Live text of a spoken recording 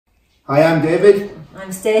Hi, I'm David.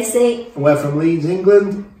 I'm Stacey. And we're from Leeds,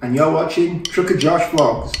 England, and you're watching Trucker Josh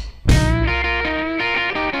Vlogs.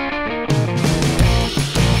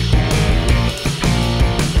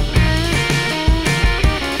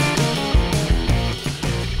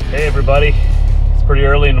 Hey everybody, it's pretty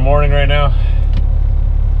early in the morning right now.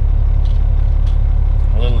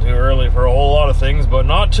 A little too early for a whole lot of things, but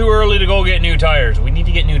not too early to go get new tires. We need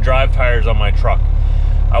to get new drive tires on my truck.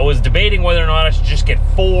 I was debating whether or not I should just get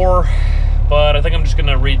 4, but I think I'm just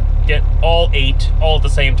gonna get all 8 all at the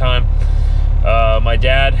same time. My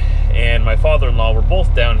dad and my father-in-law were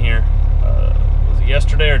both down here, was it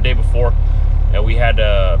yesterday or the day before? We had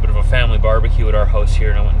a bit of a family barbecue at our house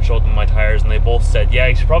here, and I went and showed them my tires, and they both said, yeah,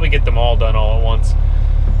 you should probably get them all done all at once.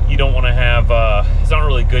 You don't want to have, it's not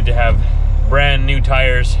really good to have brand new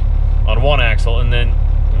tires on one axle and then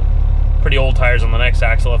pretty old tires on the next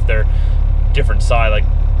axle if they're different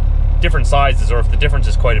sizes, or if the difference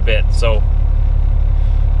is quite a bit. So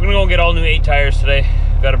we're gonna go get all new 8 tires today.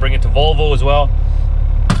 Got to bring it to Volvo as well.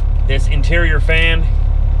 This interior fan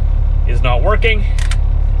is not working.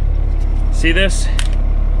 See this?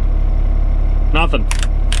 Nothing.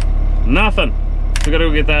 So we gotta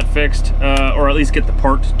go get that fixed, or at least get the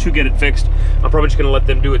part to get it fixed. I'm probably just gonna let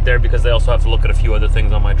them do it there because they also have to look at a few other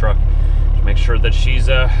things on my truck to make sure that she's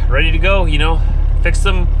ready to go, you know, fix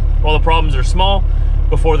them while the problems are small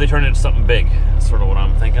before they turn into something big. That's sort of what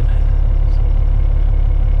I'm thinking. So,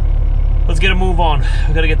 let's get a move on.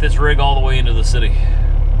 We gotta get this rig all the way into the city.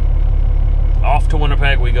 Off to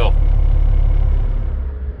Winnipeg we go.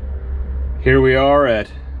 Here we are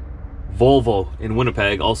at Volvo in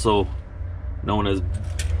Winnipeg, also known as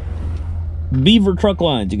Beaver Truck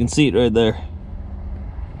Lines. You can see it right there.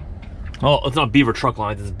 Oh, it's not Beaver Truck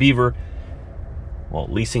Lines, it's Beaver, well,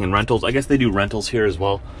 leasing and rentals. I guess they do rentals here as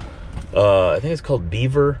well. I think it's called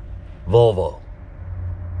Beaver Volvo.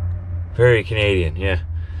 Very Canadian, yeah.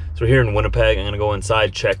 So we're here in Winnipeg. I'm gonna go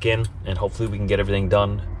inside, check in, and hopefully we can get everything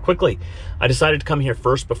done quickly. I decided to come here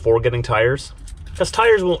first before getting tires, because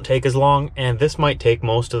tires won't take as long, and this might take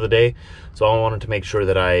most of the day. So I wanted to make sure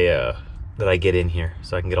that I get in here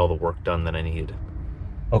so I can get all the work done that I need.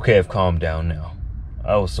 Okay, I've calmed down now.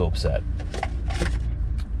 I was so upset.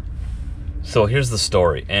 So here's the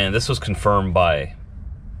story, and this was confirmed by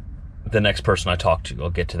the next person I talked to. I'll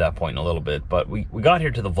get to that point in a little bit, but we got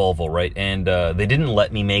here to the Volvo, right? And they didn't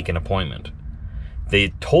let me make an appointment. They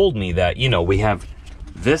told me that, you know, we have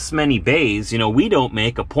this many bays, you know, we don't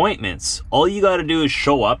make appointments. All you got to do is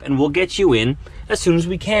show up and we'll get you in as soon as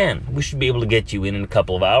we can. We should be able to get you in a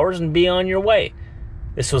couple of hours and be on your way.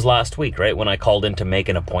 This was last week, right? When I called in to make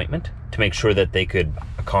an appointment to make sure that they could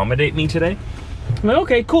accommodate me today. I'm like,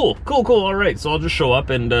 okay, cool. All right. So I'll just show up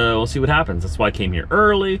and we'll see what happens. That's why I came here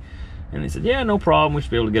early. And they said, yeah, no problem. We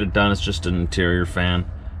should be able to get it done. It's just an interior fan.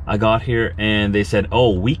 I got here and they said,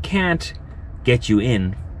 oh, we can't get you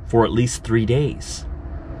in for at least 3 days.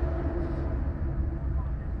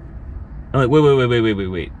 I'm like,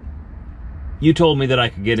 wait. You told me that I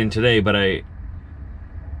could get in today, but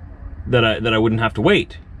that I wouldn't have to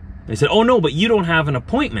wait. They said, oh no, but you don't have an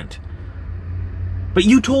appointment. But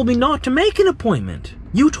you told me not to make an appointment.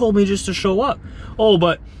 You told me just to show up. Oh,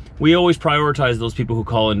 but we always prioritize those people who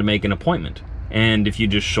call in to make an appointment. And if you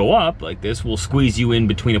just show up like this, we'll squeeze you in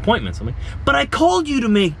between appointments. I'm like, but I called you to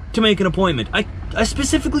make an appointment. I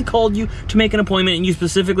specifically called you to make an appointment, and you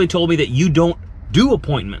specifically told me that you don't do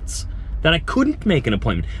appointments, that I couldn't make an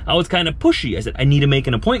appointment. I was kind of pushy. I said, I need to make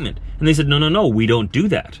an appointment. And they said, no, we don't do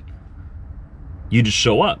that. You just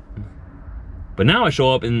show up. But now I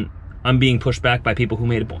show up and I'm being pushed back by people who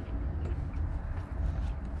made a point.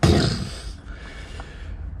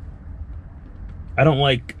 I don't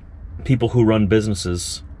like people who run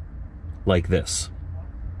businesses like this.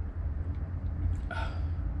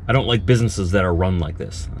 I don't like businesses that are run like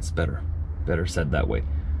this. That's better said that way.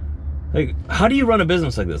 Like, how do you run a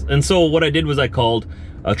business like this? And so what I did was I called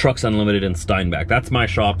Trucks Unlimited in Steinbach. That's my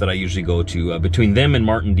shop that I usually go to. Between them and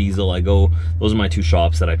Martin Diesel, those are my 2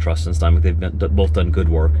 shops that I trust in Steinbach. They've both done good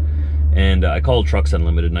work. And I called Trucks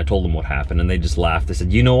Unlimited and I told them what happened, and they just laughed. They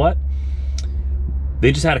said, you know what?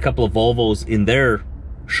 They just had a couple of Volvos in their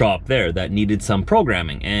shop there that needed some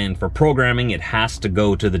programming, and for programming it has to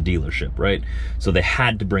go to the dealership, right? So they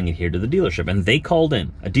had to bring it here to the dealership, and they called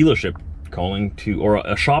in, a dealership calling to, or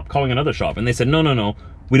a shop calling another shop, and they said, no,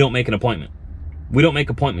 we don't make an appointment. We don't make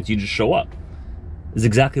appointments, you just show up. Is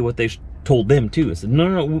exactly what they told them too. I said,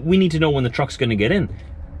 no, we need to know when the truck's gonna get in.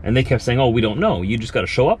 And they kept saying, oh, we don't know. You just gotta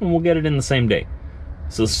show up and we'll get it in the same day.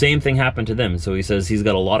 So the same thing happened to them. So he says he's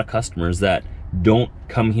got a lot of customers that don't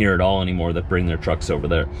come here at all anymore, that bring their trucks over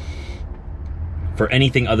there for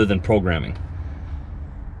anything other than programming.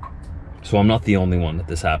 So I'm not the only one that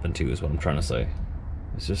this happened to, is what I'm trying to say.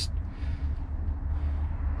 It's just,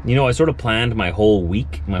 you know, I sort of planned my whole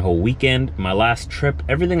week, my whole weekend, my last trip,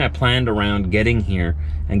 everything I planned around getting here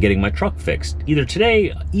and getting my truck fixed. Either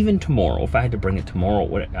today, even tomorrow, if I had to bring it tomorrow.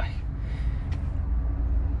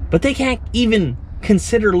 But they can't even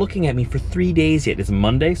consider looking at me for 3 days yet. It's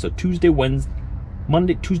Monday, so Tuesday, Wednesday,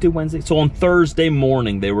 Monday, Tuesday, Wednesday. So on Thursday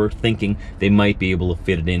morning, they were thinking they might be able to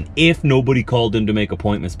fit it in if nobody called in to make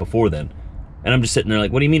appointments before then. And I'm just sitting there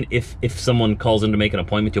like, what do you mean if someone calls in to make an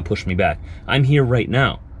appointment, you'll push me back? I'm here right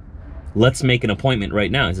now. Let's make an appointment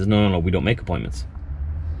right now. He says, no, we don't make appointments.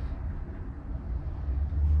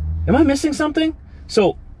 Am I missing something?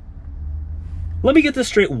 So, let me get this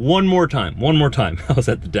straight one more time. I was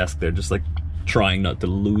at the desk there just like trying not to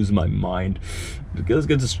lose my mind.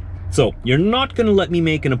 So, you're not going to let me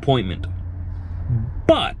make an appointment,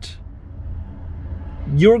 but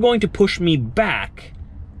you're going to push me back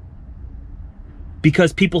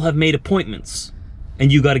because people have made appointments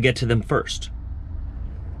and you got to get to them first.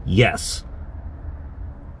 Yes.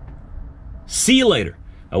 See you later.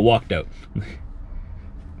 I walked out.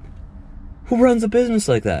 Who runs a business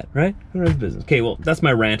like that, right? Who runs a business? Okay, well, that's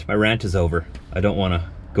my rant. My rant is over. I don't want to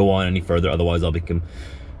go on any further, otherwise I'll become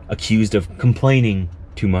accused of complaining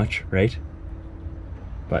too much, right?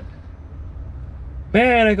 But,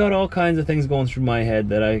 man, I got all kinds of things going through my head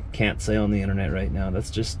that I can't say on the internet right now.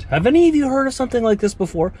 That's just... Have any of you heard of something like this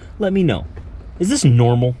before? Let me know. Is this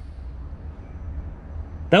normal?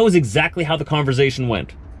 That was exactly how the conversation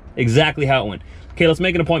went. Exactly how it went. Okay, let's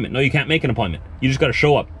make an appointment. No, you can't make an appointment. You just got to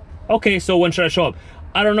show up. Okay, so when should I show up?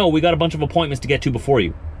 I don't know. We got a bunch of appointments to get to before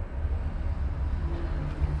you.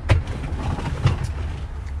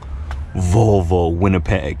 Volvo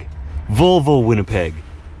Winnipeg. Volvo Winnipeg.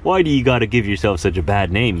 Why do you got to give yourself such a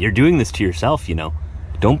bad name? You're doing this to yourself, you know.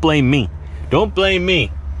 Don't blame me. Don't blame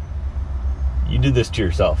me. You did this to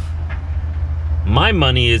yourself. My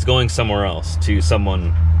money is going somewhere else, to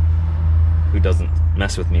someone who doesn't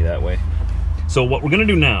mess with me that way. So what we're going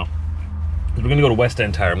to do now is we're going to go to West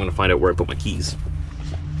End Tire. I'm going to find out where I put my keys.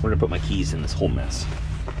 Where did I put my keys in this whole mess?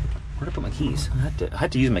 Where did I put my keys? I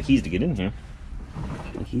had to use my keys to get in here.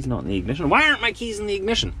 My keys not in the ignition. Why aren't my keys in the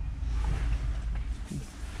ignition?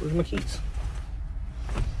 Where's my keys?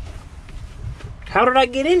 How did I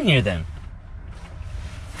get in here then?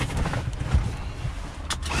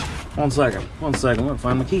 One second. I'm gonna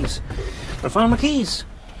find my keys. I found my keys.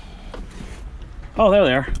 Oh, there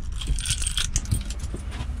they are.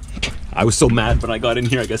 I was so mad when I got in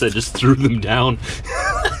here, I guess I just threw them down.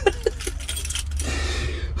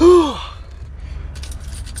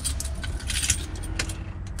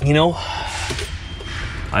 You know,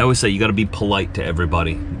 I always say you gotta be polite to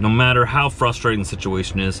everybody. No matter how frustrating the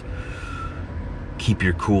situation is, keep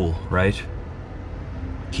your cool, right?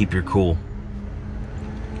 Keep your cool.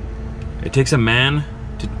 It takes a man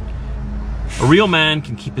to... A real man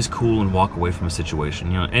can keep his cool and walk away from a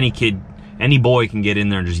situation. You know, any kid, any boy can get in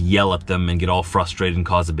there and just yell at them and get all frustrated and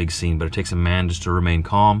cause a big scene, but it takes a man just to remain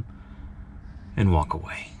calm and walk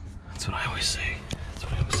away. That's what I always say. That's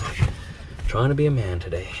what I always say. I'm trying to be a man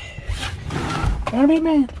today. Trying to be a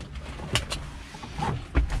man.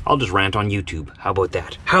 I'll just rant on YouTube. How about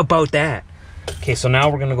that? How about that? Okay, so now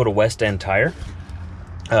we're gonna go to West End Tire,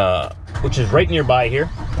 which is right nearby here.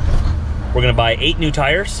 We're gonna buy 8 new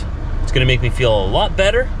tires. It's gonna make me feel a lot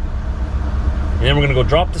better. And then we're gonna go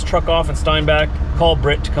drop this truck off in Steinbach, call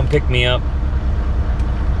Britt to come pick me up.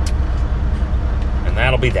 And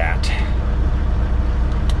that'll be that.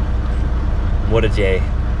 What a day.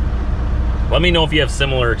 Let me know if you have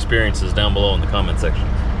similar experiences down below in the comment section.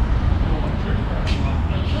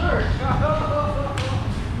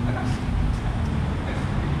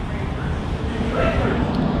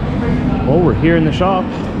 Well, we're here in the shop,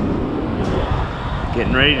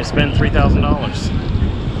 getting ready to spend $3,000.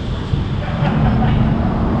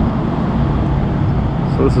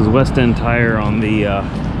 So this is West End Tire on the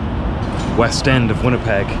west end of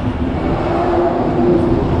Winnipeg.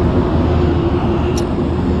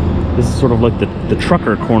 This is sort of like the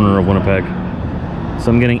trucker corner of Winnipeg. So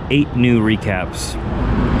I'm getting 8 new recaps.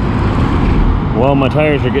 While my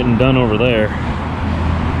tires are getting done over there,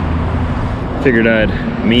 figured I'd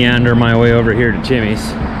meander my way over here to Timmy's.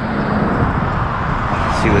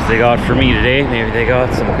 See what they got for me today. Maybe they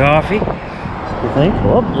got some coffee. You think?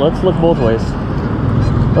 Well, let's look both ways.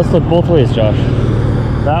 Let's look both ways, Josh.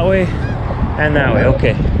 That way and that way.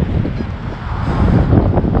 Okay.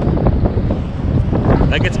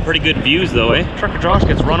 That gets pretty good views though, eh? Trucker Josh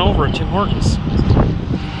gets run over at Tim Hortons.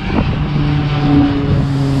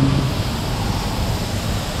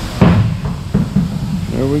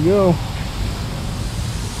 There we go.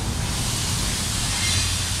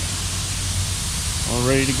 we're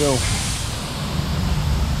ready to go.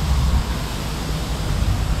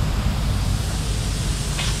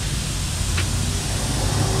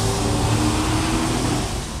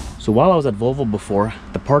 So while I was at Volvo before,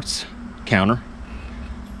 the parts counter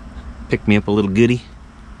picked me up a little goodie.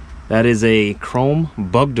 That is a chrome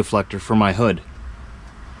bug deflector for my hood.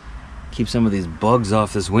 Keep some of these bugs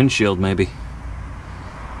off this windshield maybe.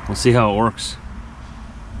 We'll see how it works.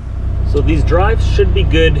 So these drives should be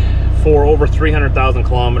good for over 300,000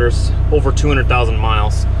 kilometers, over 200,000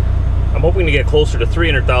 miles. I'm hoping to get closer to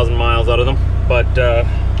 300,000 miles out of them, but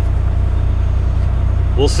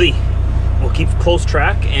we'll see. We'll keep close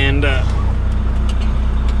track and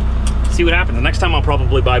see what happens. The next time I'll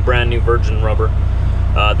probably buy brand new virgin rubber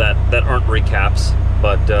that aren't recaps,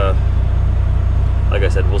 but like I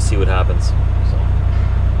said, we'll see what happens. So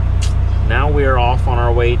now we are off on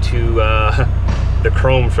our way to the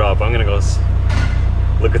chrome shop. I'm gonna go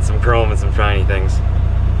look at some chrome and some shiny things.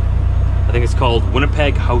 I think it's called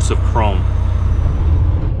Winnipeg House of Chrome.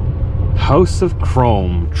 House of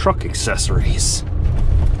Chrome truck accessories.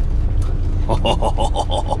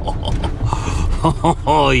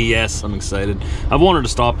 Oh yes, I'm excited. I've wanted to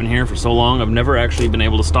stop in here for so long. I've never actually been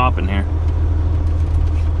able to stop in here.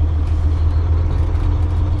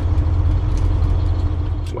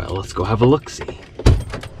 Well, let's go have a look-see.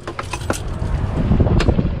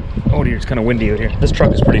 Oh dear, it's kind of windy out here. This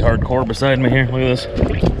truck is pretty hardcore beside me here. Look at this.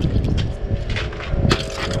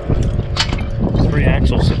 3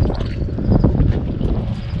 axles.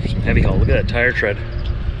 Some heavy haul. Look at that tire tread.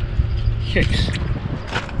 Yikes.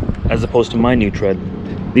 As opposed to my new tread.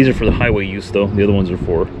 These are for the highway use though. The other ones are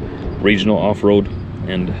for regional off-road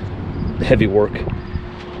and heavy work.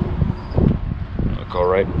 Look all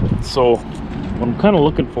right. So what I'm kind of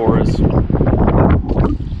looking for is my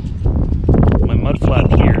mud flap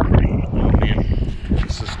here. Oh man,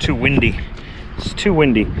 this is too windy. It's too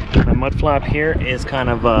windy. My mud flap here is kind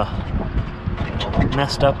of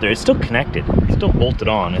messed up there. It's still connected. It's still bolted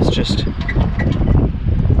on. It's just,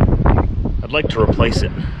 I'd like to replace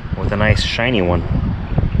it with a nice shiny one,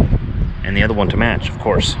 and the other one to match, of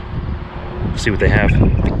course. See what they have.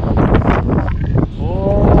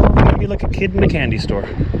 Oh, I'm gonna be like a kid in a candy store.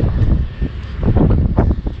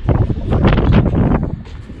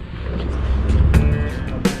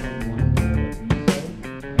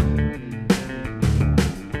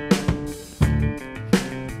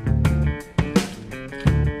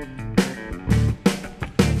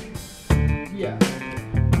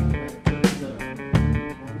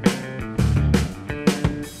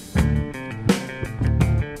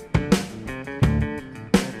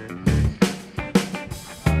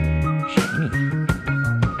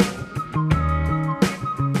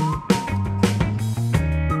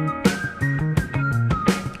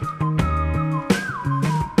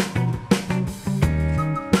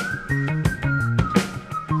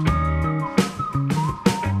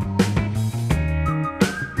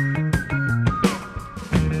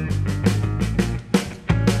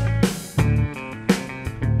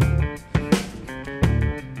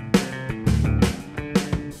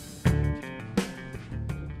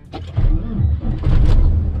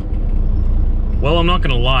 Well, I'm not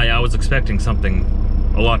gonna lie, I was expecting something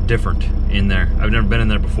a lot different in there. I've never been in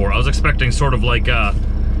there before. I was expecting sort of like a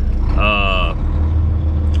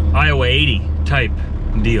Iowa 80 type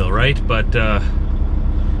deal, right? But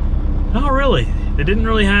not really. They didn't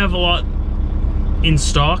really have a lot in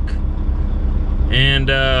stock, and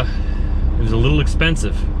it was a little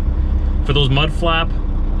expensive. For those mud flap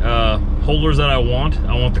holders that I want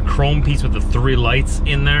the chrome piece with the 3 lights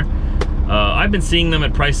in there. I've been seeing them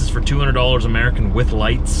at prices for $200 American with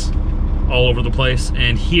lights all over the place,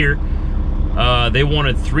 and here they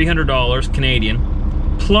wanted $300 Canadian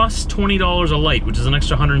plus $20 a light, which is an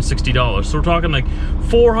extra $160. So we're talking like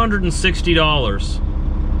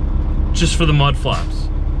 $460 just for the mud flaps.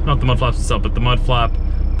 Not the mud flaps itself, but the mud flap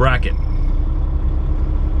bracket.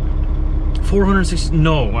 460,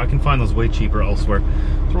 no, I can find those way cheaper elsewhere.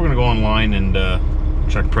 So we're gonna go online and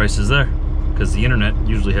check prices there, because the internet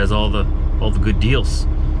usually has all the good deals.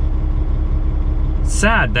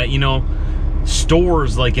 Sad that, you know,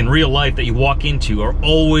 stores like in real life that you walk into are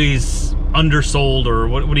always undersold, or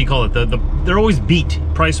what do you call it? They're always beat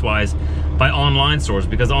price-wise by online stores,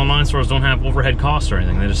 because online stores don't have overhead costs or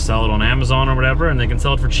anything. They just sell it on Amazon or whatever, and they can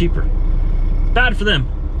sell it for cheaper. Bad for them,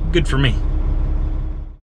 good for me.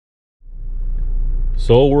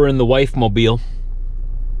 So we're in the wife mobile.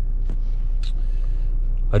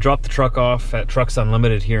 I dropped the truck off at Trucks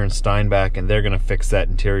Unlimited here in Steinbach, and they're gonna fix that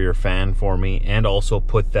interior fan for me and also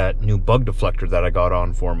put that new bug deflector that I got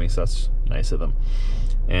on for me, so that's nice of them.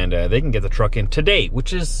 And they can get the truck in today,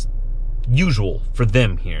 which is usual for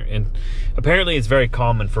them here. And apparently it's very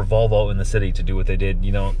common for Volvo in the city to do what they did.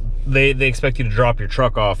 You know, they expect you to drop your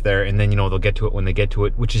truck off there, and then, you know, they'll get to it when they get to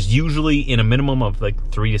it, which is usually in a minimum of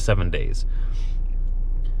like 3 to 7 days.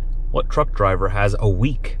 What truck driver has a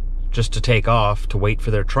week just to take off to wait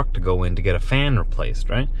for their truck to go in to get a fan replaced,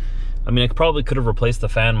 right? I mean, I probably could have replaced the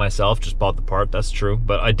fan myself, just bought the part, that's true.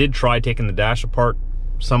 But I did try taking the dash apart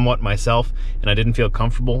somewhat myself, and I didn't feel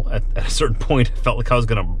comfortable. At a certain point, I felt like I was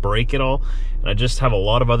gonna break it all. And I just have a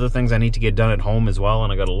lot of other things I need to get done at home as well,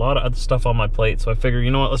 and I got a lot of other stuff on my plate. So I figure,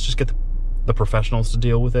 you know what, let's just get the professionals to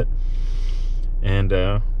deal with it.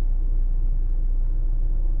 And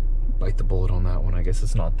bite the bullet on that one. I guess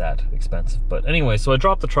it's not that expensive. But anyway, so I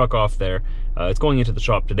dropped the truck off there. It's going into the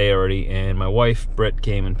shop today already, and my wife, Britt,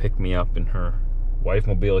 came and picked me up in her wife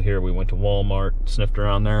mobile here. We went to Walmart, sniffed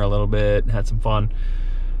around there a little bit, had some fun,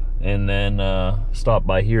 and then stopped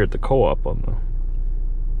by here at the co-op on the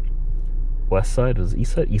west side, is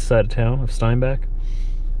east side of town of Steinbach.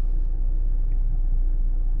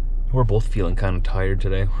 We're both feeling kind of tired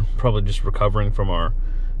today. We're probably just recovering from our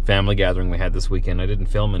family gathering we had this weekend. I didn't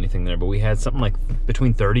film anything there, but we had something like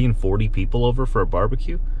between 30 and 40 people over for a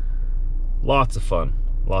barbecue. Lots of fun.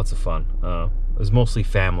 Lots of fun. It was mostly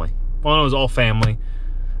family. Well, it was all family.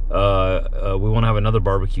 We want to have another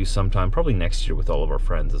barbecue sometime, probably next year with all of our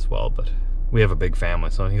friends as well, but we have a big family,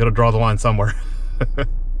 so you got to draw the line somewhere.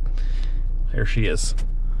 There she is.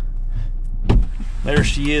 There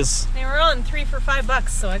she is. They were on 3 for $5,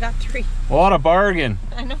 so I got 3. What a bargain.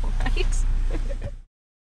 I know, right?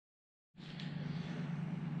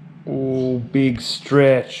 Oh, big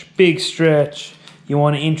stretch, big stretch. You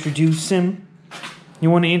want to introduce him?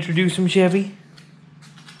 You want to introduce him, Chevy?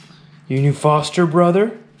 Your new foster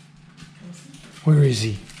brother? Where is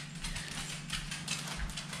he?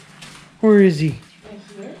 Where is he? Right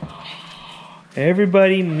here.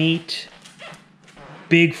 Everybody meet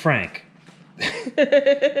Big Frank.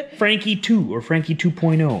 Frankie 2 or Frankie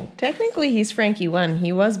 2.0. Technically, he's Frankie 1.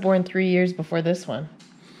 He was born 3 years before this one.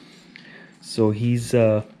 So he's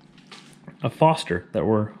a foster that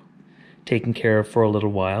we're taking care of for a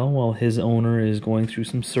little while his owner is going through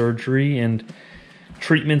some surgery and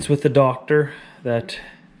treatments with the doctor that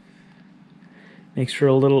makes her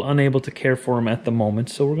a little unable to care for him at the moment.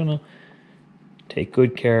 So we're going to take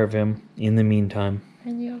good care of him in the meantime.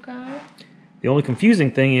 And you got? The only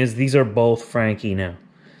confusing thing is these are both Frankie now.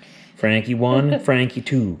 Frankie 1, Frankie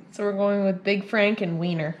 2. So we're going with Big Frank and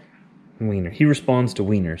Wiener. Wiener. He responds to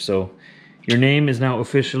Wiener, so your name is now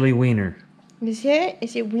officially Wiener. Is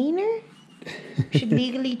it Wiener? Should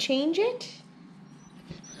legally change it?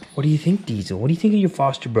 What do you think, Diesel? What do you think of your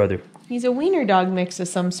foster brother? He's a wiener dog mix of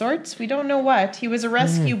some sorts. We don't know what. He was a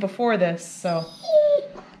rescue before this, so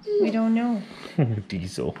we don't know.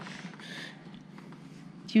 Diesel.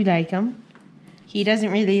 Do you like him? He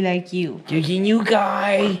doesn't really like you. There's a new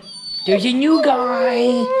guy. There's a new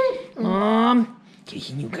guy. There's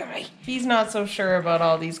a new guy. He's not so sure about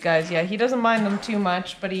all these guys yet. He doesn't mind them too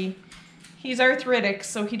much, but he's arthritic,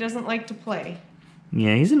 so he doesn't like to play.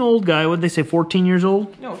 Yeah, he's an old guy. What'd they say, 14 years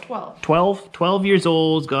old? No, 12. 12? 12 years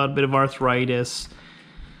old, got a bit of arthritis.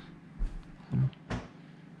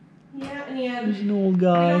 Yeah, and he had... He's an old I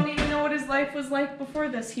guy. don't even know what his life was like before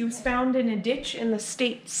this. He was found in a ditch in the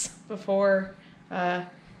States before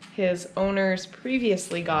his owners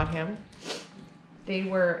previously got him. They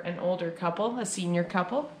were an older couple, a senior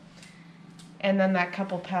couple. And then that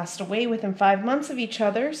couple passed away within 5 months of each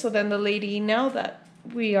other. So then the lady now that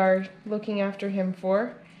we are looking after him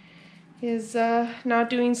for is not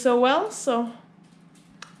doing so well. So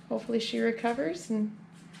hopefully she recovers and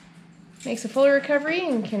makes a full recovery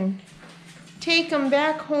and can take him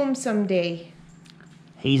back home someday.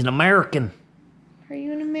 He's an American. Are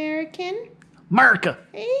you an American? America.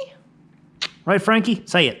 Hey? Right, Frankie?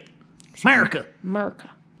 Say it. America. America.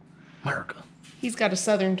 America. He's got a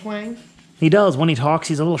southern twang. He does. When he talks,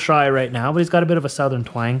 he's a little shy right now, but he's got a bit of a southern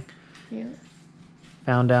twang. Yeah.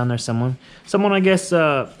 Found down there someone. Someone, I guess,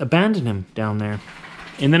 abandoned him down there.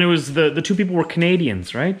 And then it was the two people were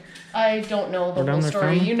Canadians, right? I don't know the Or down whole their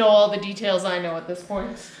story. family? You know all the details I know at this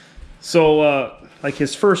point. So, like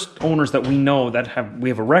his first owners that we know that we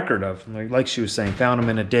have a record of, like she was saying, found him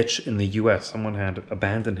in a ditch in the U.S. Someone had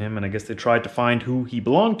abandoned him, and I guess they tried to find who he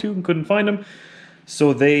belonged to and couldn't find him.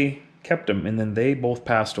 So they kept him, and then they both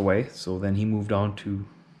passed away. So then he moved on to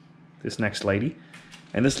this next lady.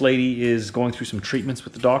 And this lady is going through some treatments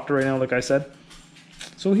with the doctor right now, like I said.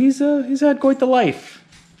 So he's had quite the life.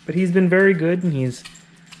 But he's been very good, and he's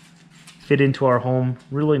fit into our home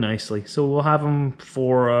really nicely. So we'll have him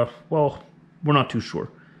for, well, we're not too sure.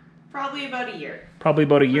 Probably about a year. Probably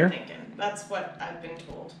about a year. I'm thinking. That's what I've been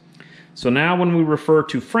told. So now when we refer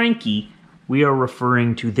to Frankie, we are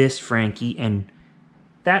referring to this Frankie, and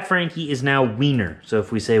that Frankie is now Wiener. So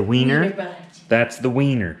if we say Wiener, that's the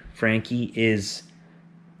Wiener. Frankie is...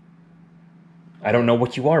 I don't know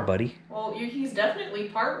what you are, buddy. Well, he's definitely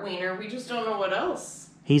part Wiener. We just don't know what else.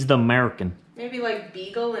 He's the American. Maybe like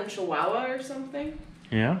Beagle and Chihuahua or something.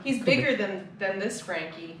 Yeah. He's bigger than this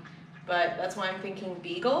Frankie, but that's why I'm thinking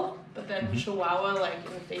Beagle. But then Chihuahua, like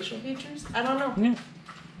in the facial features. I don't know.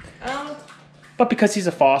 Yeah. But because he's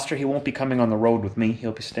a foster, he won't be coming on the road with me.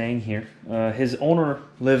 He'll be staying here. His owner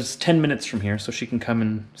lives 10 minutes from here, so she can come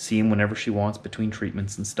and see him whenever she wants between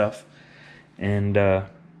treatments and stuff. And if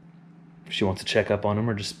she wants to check up on him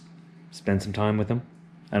or just spend some time with him,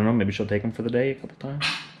 I don't know, maybe she'll take him for the day a couple times.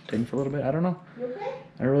 Take him for a little bit, I don't know. Okay.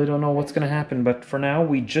 I really don't know what's going to happen, but for now,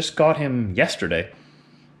 we just got him yesterday.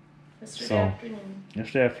 Yesterday afternoon.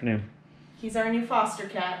 Yesterday afternoon. He's our new foster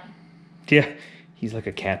cat. Yeah, he's like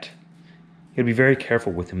a cat. You gotta be very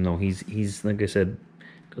careful with him, though. He's like I said,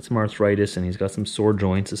 got some arthritis and he's got some sore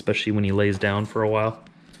joints, especially when he lays down for a while.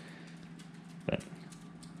 But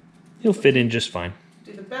he'll fit in just fine.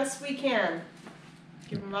 Do the best we can.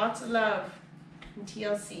 Give him lots of love and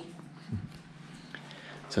TLC.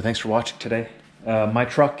 So thanks for watching today. My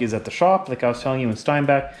truck is at the shop, like I was telling you, in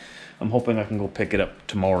Steinbach. I'm hoping I can go pick it up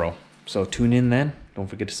tomorrow. So tune in then. Don't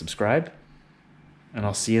forget to subscribe. And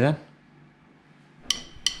I'll see you then.